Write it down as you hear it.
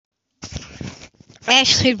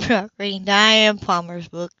Ashley Brock reading Diane Palmer's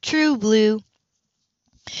book, True Blue.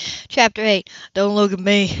 Chapter 8. Don't look at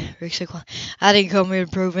me, Rick said. I didn't come here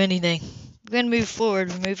to prove anything. Gwen moved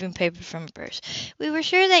forward, removing papers from her purse. We were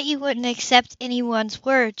sure that you wouldn't accept anyone's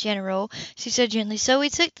word, General, she said gently, so we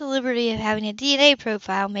took the liberty of having a DNA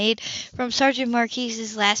profile made from Sergeant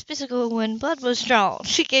Marquise's last physical when blood was drawn.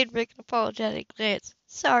 She gave Rick an apologetic glance.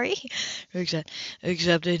 Sorry, Rick said.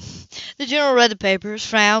 Accepted. The general read the papers,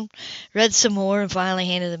 frowned, read some more, and finally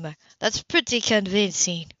handed them back. That's pretty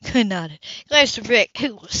convincing. Gwen nodded. Glanced at Rick,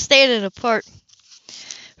 who was standing apart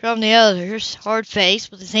from the others,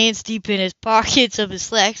 hard-faced, with his hands deep in his pockets of his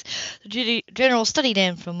slacks. The general studied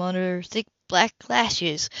him from under thick black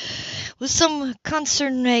lashes with some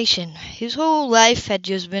consternation. His whole life had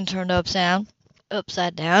just been turned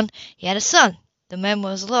upside down. He had a son. The man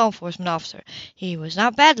was a law enforcement officer. He was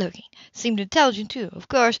not bad-looking. Seemed intelligent, too. Of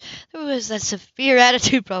course, there was that severe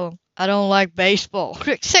attitude problem. I don't like baseball,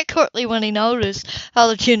 Rick said courtly when he noticed how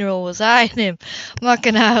the general was eyeing him.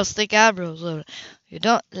 Macanao's thick eyebrows lowered. You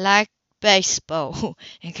don't like baseball,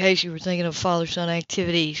 in case you were thinking of father-son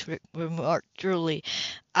activities, Rick remarked drily.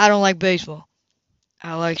 I don't like baseball.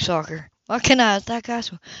 I like soccer. Macanao's that guy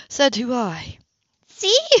said do I.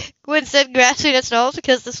 See? Gwen said, grasping at straws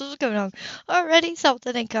because this was going on. Already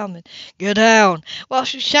something in common. Get down. While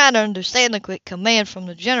she was trying to understand the quick command from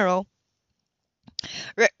the general,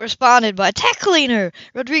 Rick responded by tackling her.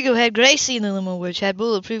 Rodrigo had Gracie in the limo, which had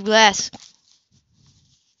bulletproof glass,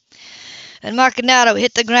 and Marcanado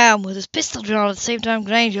hit the ground with his pistol drawn. At the same time,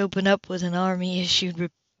 Grange opened up with an Army-issued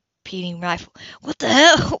repeating rifle. What the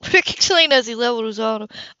hell? Rick exclaimed as he leveled his own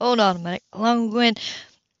automatic along Gwen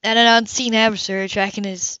and an unseen adversary, tracking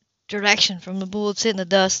his direction from the bullets hitting the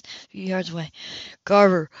dust a few yards away.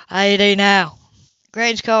 Carver, IED now.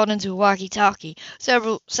 Grange called into a walkie-talkie.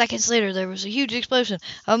 Several seconds later, there was a huge explosion,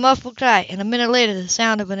 a muffled cry, and a minute later, the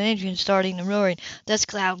sound of an engine starting and roaring. Dust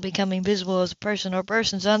cloud becoming visible as a person or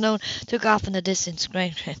persons unknown took off in the distance.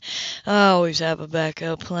 Grange said, I always have a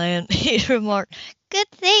backup plan, he remarked. Good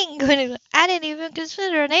thing, Gwen. I didn't even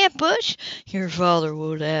consider an ambush. Your father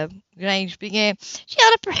would have. Grange began. She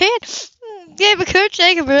held up her head, gave a curt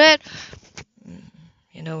shake of her head.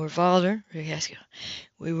 You know her father? Rick asked.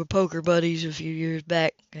 We were poker buddies a few years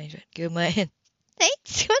back. Grange said, good man.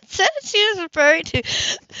 Thanks. What said she was referring to?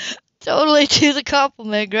 Totally to the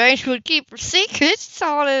compliment. Grange would keep her secrets.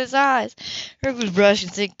 Saw it in his eyes. Rick was brushing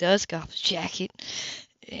thick dust off his jacket,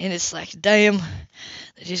 and it's like, damn,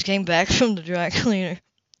 they just came back from the dry cleaner.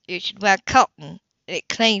 You should wear cotton. It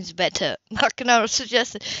cleans better, Marcanaro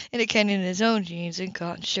suggested, indicating his own jeans and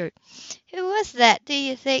cotton shirt. Who was that, do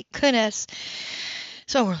you think? Goodness.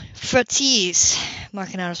 So, Fratis,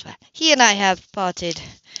 Marcanaro spat. He and I have parted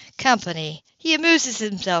company. He amuses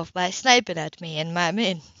himself by sniping at me and my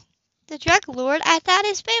men. The drug lord? I thought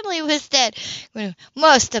his family was dead.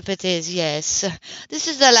 Most of it is, yes. This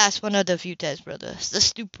is the last one of the Futez brothers, the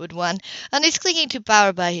stupid one, and he's clinging to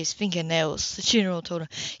power by his fingernails, the general told her.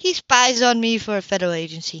 He spies on me for a federal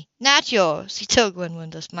agency. Not yours, he told Gwen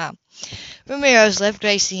with a smile. Ramirez left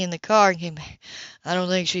Gracie in the car and came back. I don't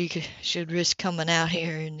think she should risk coming out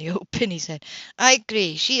here in the open, he said. I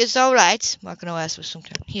agree. She is all right, Marcano asked with some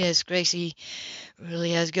concern. Yes, Gracie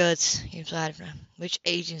really has guts, he replied. Which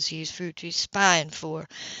agency is Fruity spying for?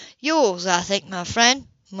 Yours, I think, my friend,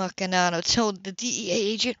 Marcanano told the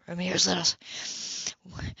DEA agent. Ramirez let us.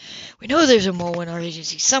 We know there's a mole in our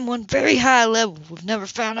agency. Someone very high level. We've never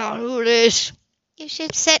found out who it is. You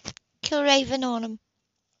should set Killraven on him.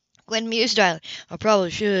 Gwen mused dryly. I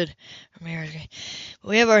probably should. Ramirez. But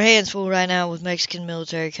we have our hands full right now with Mexican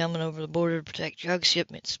military coming over the border to protect drug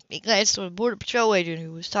shipments. He glanced toward the border patrol agent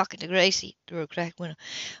who was talking to Gracie through a cracked window.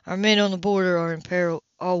 Our men on the border are in peril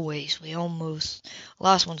always. We almost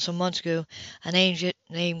lost one some months ago, an agent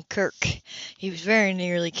named Kirk. He was very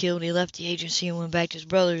nearly killed. He left the agency and went back to his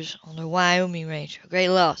brothers on their Wyoming ranch. A great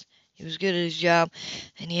loss. He was good at his job,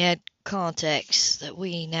 and he had contacts that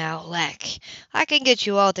we now lack. I can get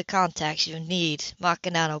you all the contacts you need,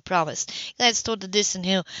 Marcanano promised. He glanced toward the distant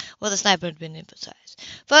hill where the sniper had been emphasized.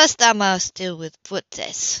 First, I must deal with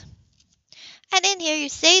Fuertes. I didn't hear you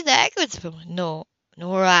say that. No,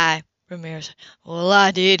 nor I, Ramirez said. Well, I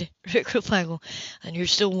did, Rick replied. And you're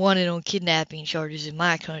still wanted on kidnapping charges in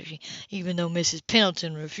my country, even though Mrs.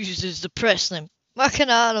 Pendleton refuses to press them.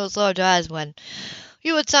 Marcanano's large eyes widened.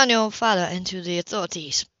 You would turn your father into the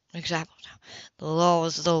authorities. Example. The law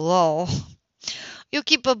is the law. You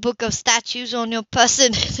keep a book of statutes on your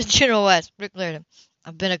person, the general asked. Rick glared at him.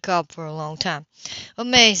 I've been a cop for a long time.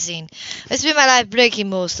 Amazing. I spent my life breaking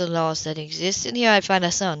most of the laws that exist, and here I find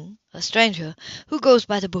a son A stranger who goes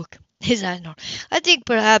by the book. His eyes narrowed. I think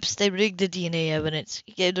perhaps they rigged the DNA evidence.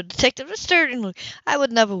 He gave the detective a stern look. I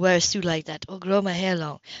would never wear a suit like that or grow my hair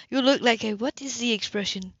long. You look like a, what is the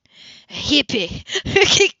expression? A hippie.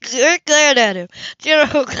 Rick glared at him.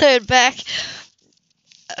 General glared back.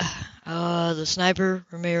 The sniper,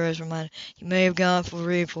 Ramirez reminded. He may have gone for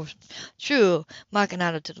reinforcements. True,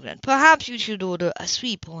 Makanata to the ground. Perhaps you should order a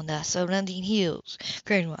sweep on the surrounding hills.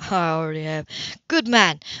 Crane, I already have. Good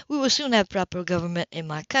man. We will soon have proper government in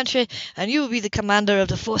my country, and you will be the commander of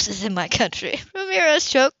the forces in my country. Ramirez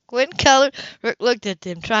choked, went colored. Rick looked at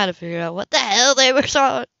them, trying to figure out what the hell they were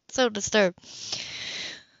so disturbed.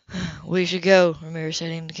 We should go, Ramirez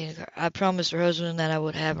said, indicating the car. I promised her husband that I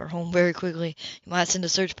would have her home very quickly. You might send a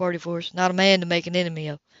search party for us. Not a man to make an enemy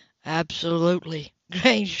of. Absolutely.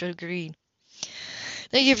 Grange agreed.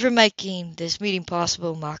 Thank you for making this meeting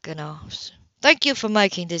possible, Mackinac. Thank you for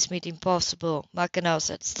making this meeting possible, Mackinac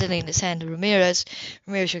said, extending his hand to Ramirez.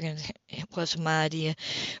 Ramirez shook his head. It wasn't my idea.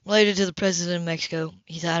 Related to the president of Mexico,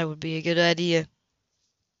 he thought it would be a good idea.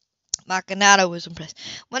 Makanata was impressed.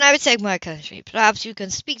 When I retake my country, perhaps you can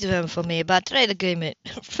speak to him for me about trade agreement.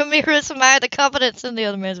 Ramirez admired the confidence in the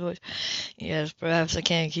other man's voice. Yes, perhaps I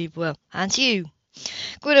can keep well. And you?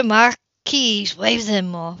 Quinn Marquis waved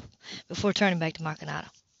him off before turning back to Makanata.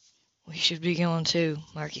 We should be going too,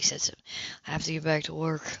 Marquis said so. I have to get back to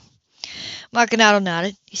work. Makanata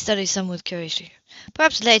nodded. He studied some with curiosity.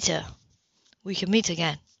 Perhaps later we can meet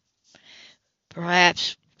again.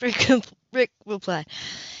 Perhaps, Rick replied.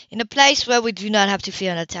 In a place where we do not have to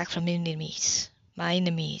fear an attack from enemies. My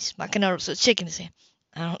enemies. Makanata was shaking his hand.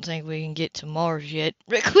 I don't think we can get to Mars yet.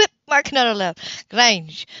 Rick whipped. Makanata laughed.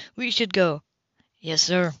 Grange, we should go. Yes,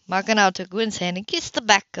 sir. Makanata took Gwen's hand and kissed the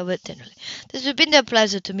back of it tenderly. This has been a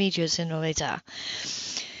pleasure to meet you, Senorita.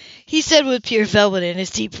 He said with pure velvet in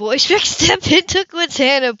his deep voice. Rick stepped in, took Gwen's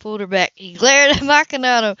hand, and pulled her back. He glared at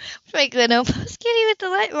Makanata, making almost giddy with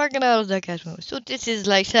delight. Makanata's sarcastic. So this is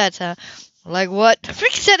like that, huh? Like what?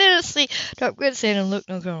 Rick said innocently, dropped Gwen's hand and looked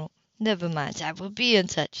no Colonel. Never mind, I will be in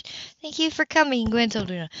touch. Thank you for coming, Gwen told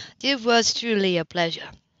her. It was truly a pleasure.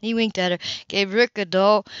 He winked at her, gave Rick a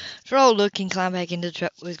droll look, and climbed back into the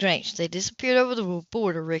truck with Grange. They disappeared over the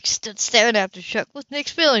border. Rick stood staring after the truck with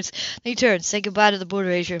mixed feelings. Then he turned, said goodbye to the border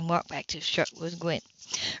agent, and walked back to his truck with Gwen.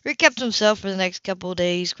 Rick kept to himself for the next couple of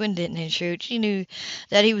days. Gwen didn't intrude. She knew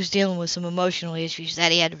that he was dealing with some emotional issues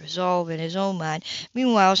that he had to resolve in his own mind.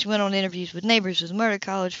 Meanwhile, she went on interviews with neighbors with murder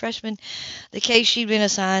college freshmen, the case she'd been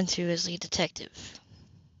assigned to as lead detective.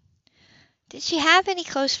 Did she have any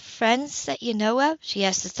close friends that you know of? She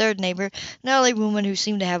asked the third neighbor, an elderly woman who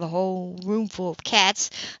seemed to have a whole room full of cats.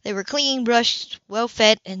 They were clean, brushed, well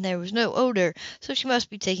fed, and there was no odor, so she must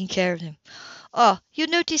be taking care of them. Oh, you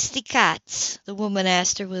noticed the cats? The woman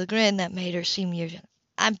asked her with a grin that made her seem years younger.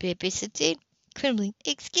 I'm babysitting. Grimly,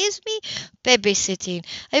 excuse me? Babysitting.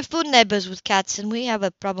 I have 4 neighbors with cats, and we have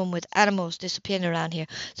a problem with animals disappearing around here.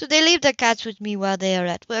 So they leave their cats with me while they are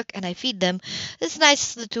at work, and I feed them. It's a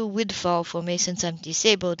nice little windfall for me since I'm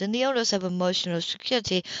disabled, and the owners have emotional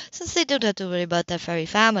security since they don't have to worry about their furry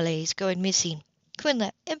families going missing.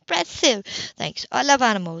 Quinlan, impressive. Thanks. I love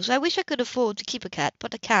animals. I wish I could afford to keep a cat,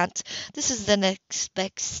 but I can't. This is the next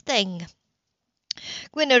best thing.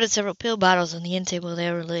 Gwen noted several pill bottles on the end table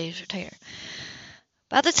there and laid her retainer.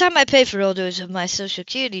 By the time I pay for all those of my social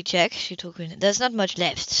security check, she told Gwen, there's not much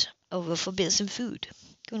left over for bills and food.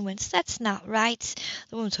 Gwen went, that's not right.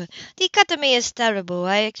 The woman said, the economy is terrible.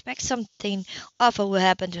 I expect something awful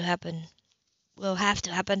will have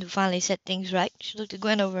to happen to finally set things right. She looked at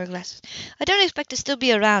Gwen over her glasses. I don't expect to still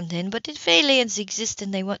be around then, but if aliens exist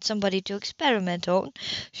and they want somebody to experiment on,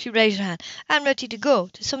 she raised her hand, I'm ready to go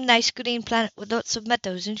to some nice green planet with lots of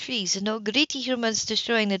meadows and trees and no greedy humans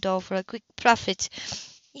destroying it all for a quick profit.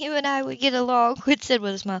 You and I would get along, Gwen said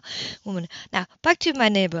with a smile. Woman, now, back to my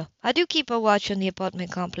neighbor. I do keep a watch on the apartment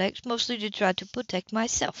complex, mostly to try to protect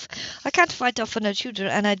myself. I can't fight off an intruder,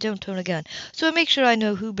 and I don't own a gun, so I make sure I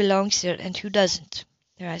know who belongs here and who doesn't.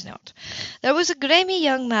 Her eyes narrowed. There was a grimy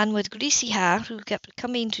young man with greasy hair who kept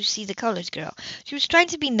coming to see the college girl. She was trying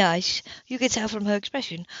to be nice, you could tell from her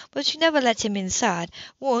expression, but she never let him inside.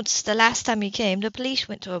 Once, the last time he came, the police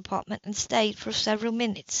went to her apartment and stayed for several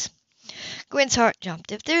minutes. Gwen's heart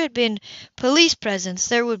jumped. If there had been police presence,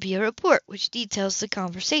 there would be a report which details the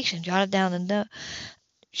conversation.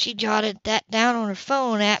 She jotted that down on her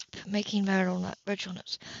phone app, making virtual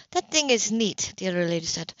notes. That thing is neat, the other lady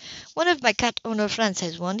said. One of my cat owner friends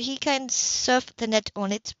has one. He can surf the net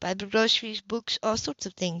on it, buy groceries, books, all sorts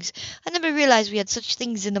of things. I never realized we had such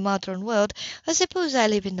things in the modern world. I suppose I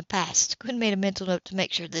live in the past. Gwen made a mental note to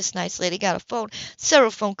make sure this nice lady got a phone,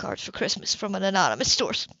 several phone cards for Christmas from an anonymous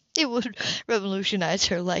source. It would revolutionize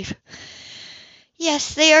her life.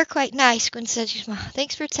 Yes, they are quite nice, Gwen said she smiled.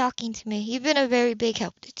 Thanks for talking to me. You've been a very big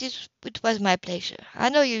help. It was my pleasure. I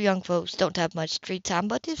know you young folks don't have much free time,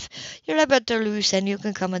 but if you're ever loose and you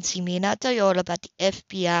can come and see me, and I'll tell you all about the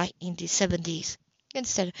FBI in the 70s.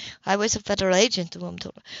 Instead, I was a federal agent, the woman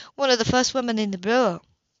told her. One of the first women in the bureau.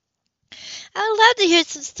 I would love to hear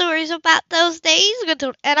some stories about those days,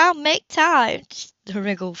 and I'll make time. Her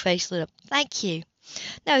wrinkled face lit up. Thank you.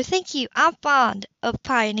 No, thank you. I'm fond of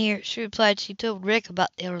pioneers, she replied. She told Rick about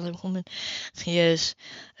the elderly woman. Yes,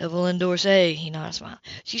 Evelyn Dorsey, he nodded, smiling.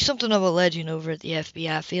 She's something of a legend over at the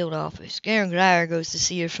FBI field office. Garen Grier goes to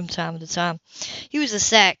see her from time to time. He was the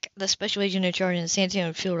SAC, the special agent in charge in the San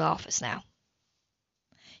Antonio field office now.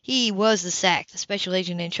 He was the SAC, the special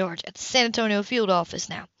agent in charge at the San Antonio field office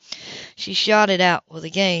now. She shot it out with a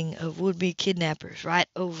gang of would-be kidnappers right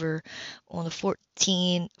over on the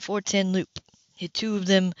 410 loop. Hit two of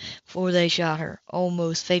them before they shot her,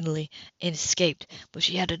 almost fatally, and escaped. But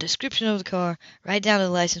she had a description of the car, right down to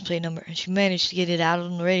the license plate number, and she managed to get it out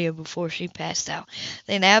on the radio before she passed out.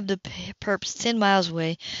 They nabbed the perps 10 miles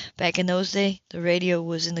away. Back in those days, the radio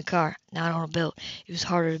was in the car, not on a belt. It was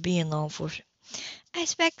harder to be in law enforcement. I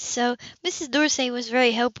expect so. Mrs. Dorsey was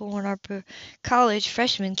very helpful in our college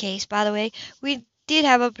freshman case. By the way, we did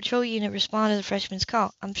have a patrol unit respond to the freshman's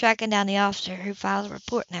call. I'm tracking down the officer who filed a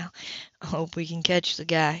report now. I hope we can catch the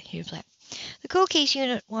guy, he replied. The cold case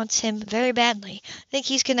unit wants him very badly. I think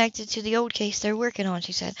he's connected to the old case they're working on,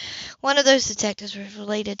 she said. One of those detectives was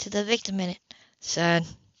related to the victim in it. Sad.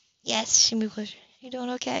 Yes, she moved closer. You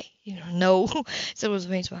doing okay? No, said with a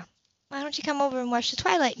faint smile. Why don't you come over and watch the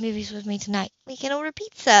Twilight movies with me tonight? We can order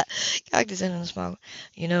pizza. Cocked his head on a smile.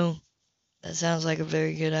 That sounds like a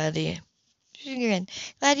very good idea. She grinned.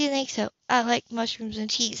 Glad you think so. I like mushrooms and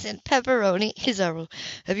cheese and pepperoni. His eyebrows.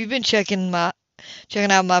 Have you been checking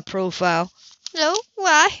out my profile? No,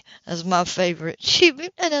 why? That's my favorite. She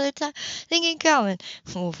moved another time. Thinking common.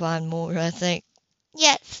 We'll find more, I think.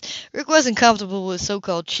 Yes. Rick wasn't comfortable with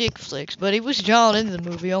so-called chick flicks, but he was drawn into the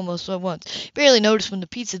movie almost at once. He barely noticed when the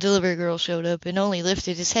pizza delivery girl showed up and only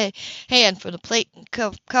lifted his hand for the plate and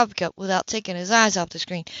coffee cup without taking his eyes off the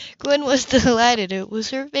screen. Gwen was delighted. It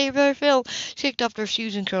was her favorite film. She kicked off her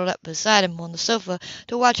shoes and curled up beside him on the sofa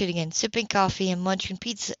to watch it again, sipping coffee and munching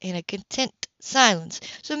pizza in a content silence.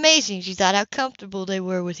 It was amazing, she thought, how comfortable they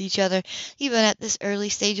were with each other, even at this early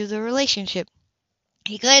stage of their relationship.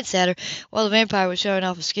 He glanced at her while the vampire was showing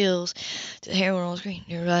off his skills to the heroine on the screen.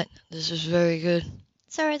 You're right. This is very good.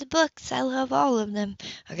 So are the books. I love all of them.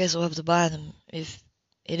 I guess I'll have to buy them. If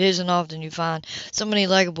it isn't often you find so many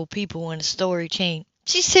likable people in a story chain.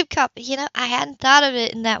 She sipped coffee. I hadn't thought of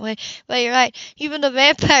it in that way. But you're right. Even the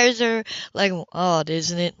vampires are likable. Odd,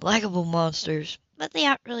 isn't it? Likable monsters. But they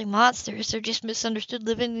aren't really monsters. They're just misunderstood,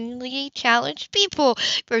 livingly challenged people.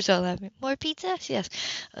 First I laughed. More pizza? Yes.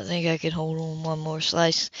 I think I could hold on one more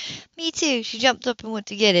slice. Me too. She jumped up and went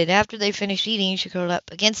to get it. After they finished eating, she curled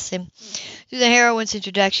up against him. Through the heroine's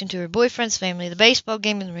introduction to her boyfriend's family, the baseball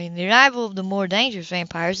game in the rain, the arrival of the more dangerous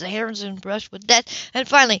vampires, the heroine's brush with death, and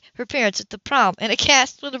finally her parents at the prom, and a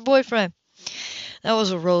cast with her boyfriend. That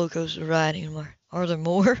was a roller coaster ride, Ingmar. Are there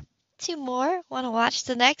more? 2 more? Want to watch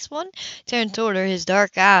the next one? Turned toward her, his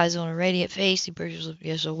dark eyes on a radiant face. He pursed his lips.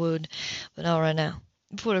 Yes, I would, but not right now.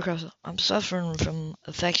 He pulled her across. I'm suffering from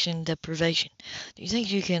affection deprivation. Do you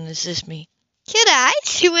think you can assist me? Could I?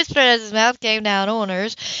 She whispered as his mouth came down on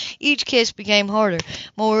hers. Each kiss became harder,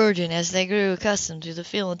 more urgent as they grew accustomed to the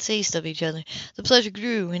feel and taste of each other. The pleasure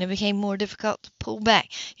grew, and it became more difficult to pull back.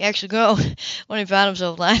 He actually groaned when he found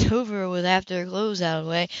himself lying over her with half her clothes out of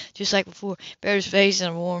the way, just like before. Buried his face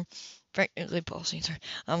in a warm, frankly pulsing throat.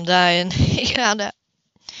 I'm dying, he found out.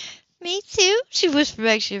 Me too, she whispered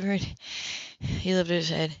back, shivering. He lifted his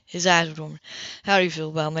head. His eyes were dormant. How do you feel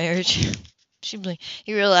about marriage? She blinked.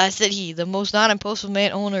 He realized that he, the most non-impulsive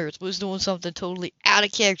man on earth, was doing something totally out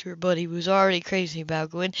of character, but he was already crazy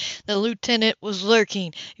about Gwen. The lieutenant was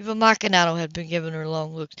lurking. Even Machinado had been giving her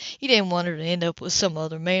long looks. He didn't want her to end up with some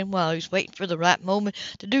other man while he was waiting for the right moment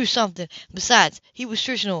to do something. Besides, he was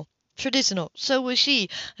traditional. So was she,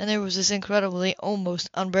 and there was this incredibly,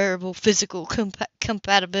 almost unbearable physical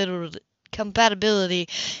compatibility.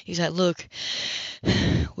 He said, look,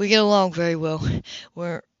 we get along very well.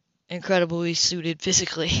 We're incredibly suited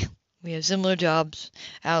physically. We have similar jobs,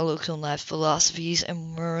 outlooks on life, philosophies,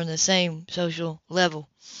 and we're on the same social level.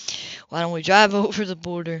 Why don't we drive over the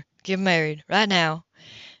border, get married, right now?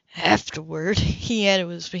 Afterward, he added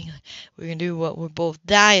with a speaking, we can do what we're both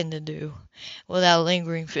dying to do, without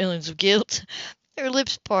lingering feelings of guilt. Her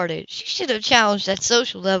lips parted. She should have challenged that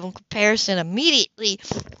social level comparison immediately,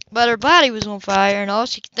 but her body was on fire, and all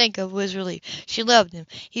she could think of was relief. She loved him.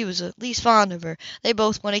 He was at least fond of her. They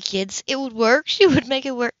both wanted kids. It would work. She would make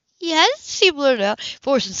it work. Yes, she blurted out,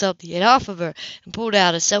 forced himself to get off of her, and pulled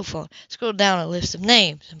out his cell phone, scrolled down a list of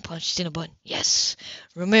names, and punched in a button. Yes,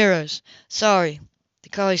 Ramirez. Sorry. The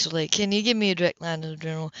call's so late. Can you give me a direct line to the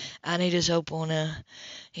general? I need his help on,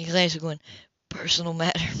 He glanced at Gwen. Personal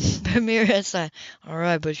matter. Ramirez sighed. All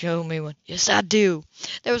right, but you owe me one. Yes, I do.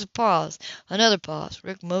 There was a pause. Another pause.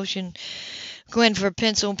 Rick motioned Gwen for a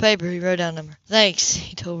pencil and paper. He wrote down a number. Thanks,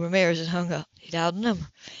 he told Ramirez and hung up. He dialed the number.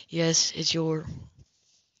 Yes, it's your...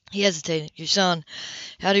 He hesitated. Your son.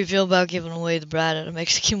 How do you feel about giving away the bride at a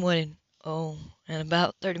Mexican wedding? Oh, in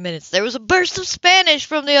about 30 minutes. There was a burst of Spanish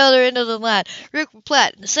from the other end of the line. Rick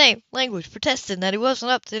replied in the same language, protesting that he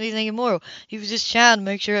wasn't up to anything immoral. He was just trying to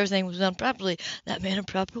make sure everything was done properly. That meant a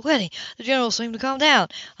proper wedding. The general seemed to calm down.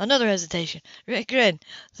 Another hesitation. Rick grinned.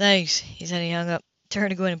 Thanks, he said. He hung up. Turned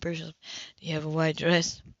to Gwen and personally. Do you have a white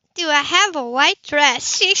dress? Do I have a white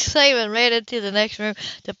dress? She exclaimed and ran into the next room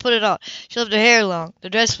to put it on. She left her hair long. The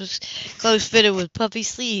dress was close-fitted with puffy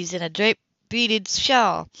sleeves and a draped beaded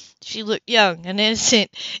shawl. She looked young and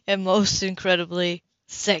innocent and most incredibly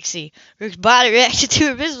sexy. Rick's body reacted to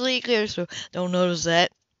her visibly. He cleared his throat. Don't notice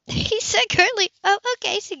that. He said curtly. Oh,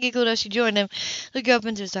 okay, she giggled as she joined him, looking up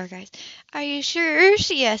into his dark eyes. Are you sure?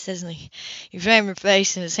 She asked hesitantly. He framed her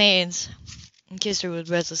face in his hands and kissed her with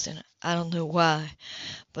breathlessness. I don't know why,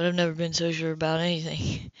 but I've never been so sure about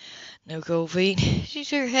anything. No cold feet. She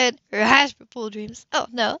shook her head. Her eyes were full of dreams. Oh,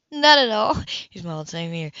 no, not at all. He smiled.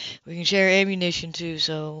 Same here. We can share ammunition, too,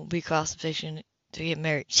 so it'll be cost-efficient to get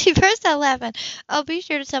married. She burst out laughing. I'll be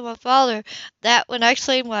sure to tell my father that when I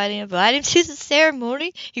explain why I didn't invite him to the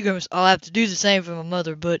ceremony. He grimaced. I'll have to do the same for my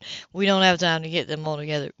mother, but we don't have time to get them all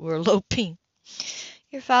together. We're eloping.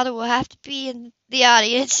 Your father will have to be in the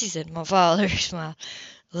audience, she said. My father smiled.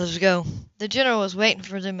 Let's go. The general was waiting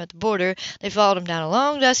for them at the border. They followed him down a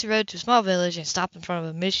long, dusty road to a small village and stopped in front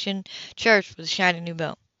of a mission church with a shiny new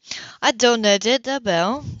bell. I donated the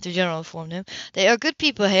bell, the general informed him. They are good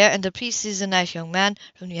people here, and the priest is a nice young man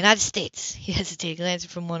from the United States. He hesitated, glancing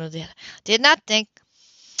from one to the other. Did not think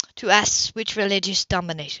to ask which religious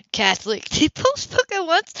denomination. Catholic. They both spoke at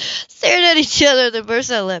once, stared at each other, then burst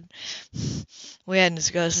out laughing. We hadn't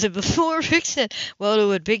discussed it before, Rick said. Well, it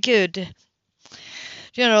would be good.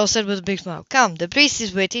 General said with a big smile. Come, the priest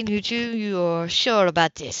is waiting. You are sure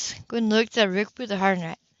about this? Gwen looked at Rick with a hard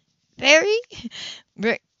eye. Very?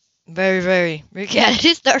 Rick. Very. Rick added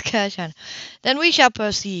his dark eyes shining. Then we shall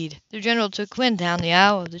proceed. The general took Gwen down the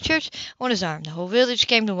aisle of the church on his arm. The whole village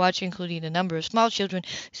came to watch, including a number of small children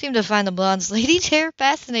who seemed to find the blonde lady's hair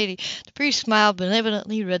fascinating. The priest smiled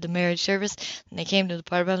benevolently, read the marriage service, and they came to the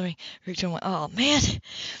part about the ring. Rick turned and went, oh, man.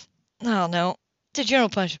 Oh, no. The general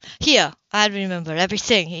punched him. Here, I remember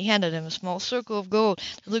everything. He handed him a small circle of gold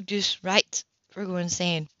that looked just right for Gwen's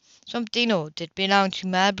hand. Something old that belonged to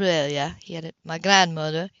my brother, he added. My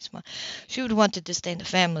grandmother, he smiled. She would want it to stay in the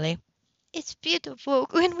family. It's beautiful,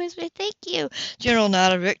 Gwen whispered. Thank you. General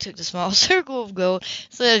nodded. Rick took the small circle of gold,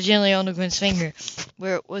 slid it gently onto Gwen's finger,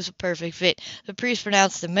 where it was a perfect fit. The priest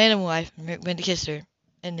pronounced them man and wife, and Rick went to kiss her.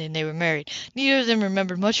 And then they were married. Neither of them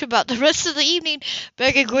remembered much about the rest of the evening.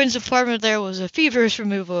 Back at Gwen's apartment there was a feverish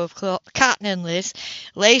removal of cotton and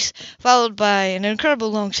lace, followed by an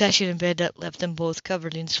incredible long session in bed that left them both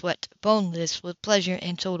covered in sweat, boneless with pleasure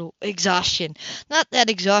and total exhaustion. Not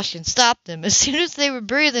that exhaustion stopped them. As soon as they were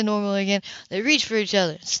breathing normally again, they reached for each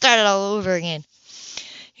other and started all over again.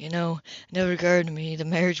 You know, it never occurred to me the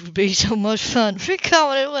marriage would be so much fun. Rick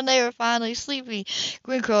commented when they were finally sleeping.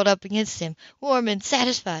 Gwen curled up against him, warm and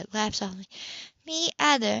satisfied, laughed softly. Me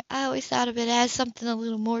either. I always thought of it as something a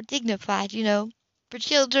little more dignified, for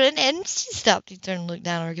children. And she stopped. He turned and looked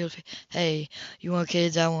down at her guilty face. Hey, you want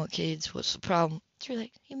kids? I want kids. What's the problem? You're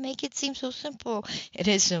like, you make it seem so simple. It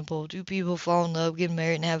is simple. Two people fall in love, get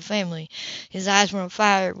married, and have a family. His eyes were on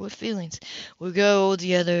fire with feelings. We'll go old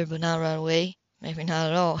together, but not right away. Maybe not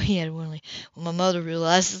at all, he added warmly. When my mother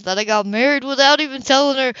realizes that I got married without even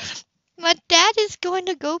telling her, my dad is going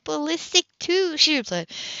to go ballistic too, she replied.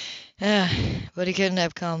 But he couldn't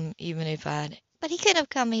have come even if I'd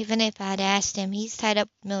asked him. He's tied up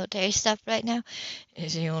with military stuff right now.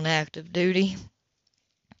 Is he on active duty?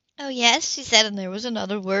 Oh, yes, she said, and there was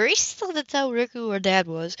another worry. She still had to tell Rick who her dad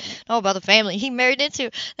was, and all about the family he married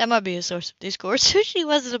into. That might be a source of discord, so she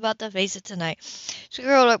wasn't about to face it tonight. She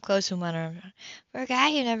curled up close to him on her arm. For a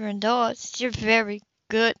guy who never indulged, you're very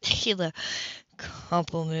good. She laughed.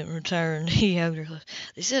 Compliment returned. He hugged her close.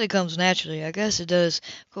 They said it comes naturally. I guess it does.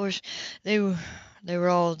 Of course, they They were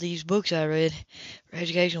all these books I read for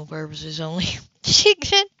educational purposes only. She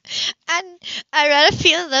grinned. And I read a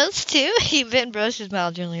few of those too. Ben brushed his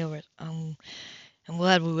mouth gently over it. I'm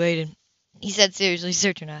glad we waited. He said seriously,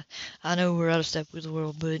 searching eyes. I know we're out of step with the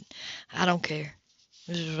world, but I don't care.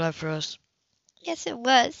 This is right for us. Yes, it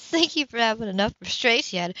was. Thank you for having enough for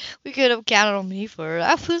Tracy had. We could have counted on me for her.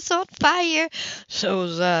 I was on fire. So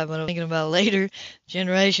was I, but I'm thinking about later,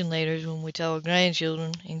 generation later, when we tell our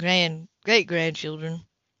grandchildren and great-grandchildren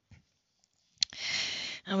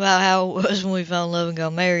about how it was when we fell in love and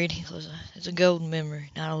got married. It's a golden memory,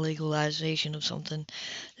 not a legalization of something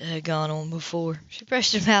that had gone on before. She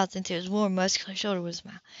pressed her mouth into his warm, muscular shoulder with a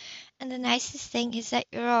smile. And the nicest thing is that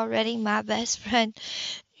you're already my best friend.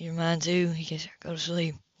 You're mine too. He kissed her. Go to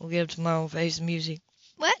sleep. We'll get up tomorrow and face the music.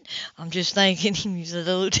 What? I'm just thinking. He said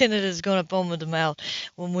the lieutenant is going to foam at the mouth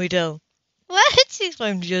when we tell him. What? She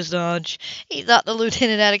exclaimed, just a hunch. He thought the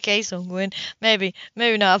lieutenant had a case on Gwen. Maybe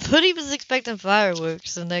not. But he was expecting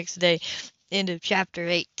fireworks the next day. End of chapter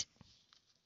 8.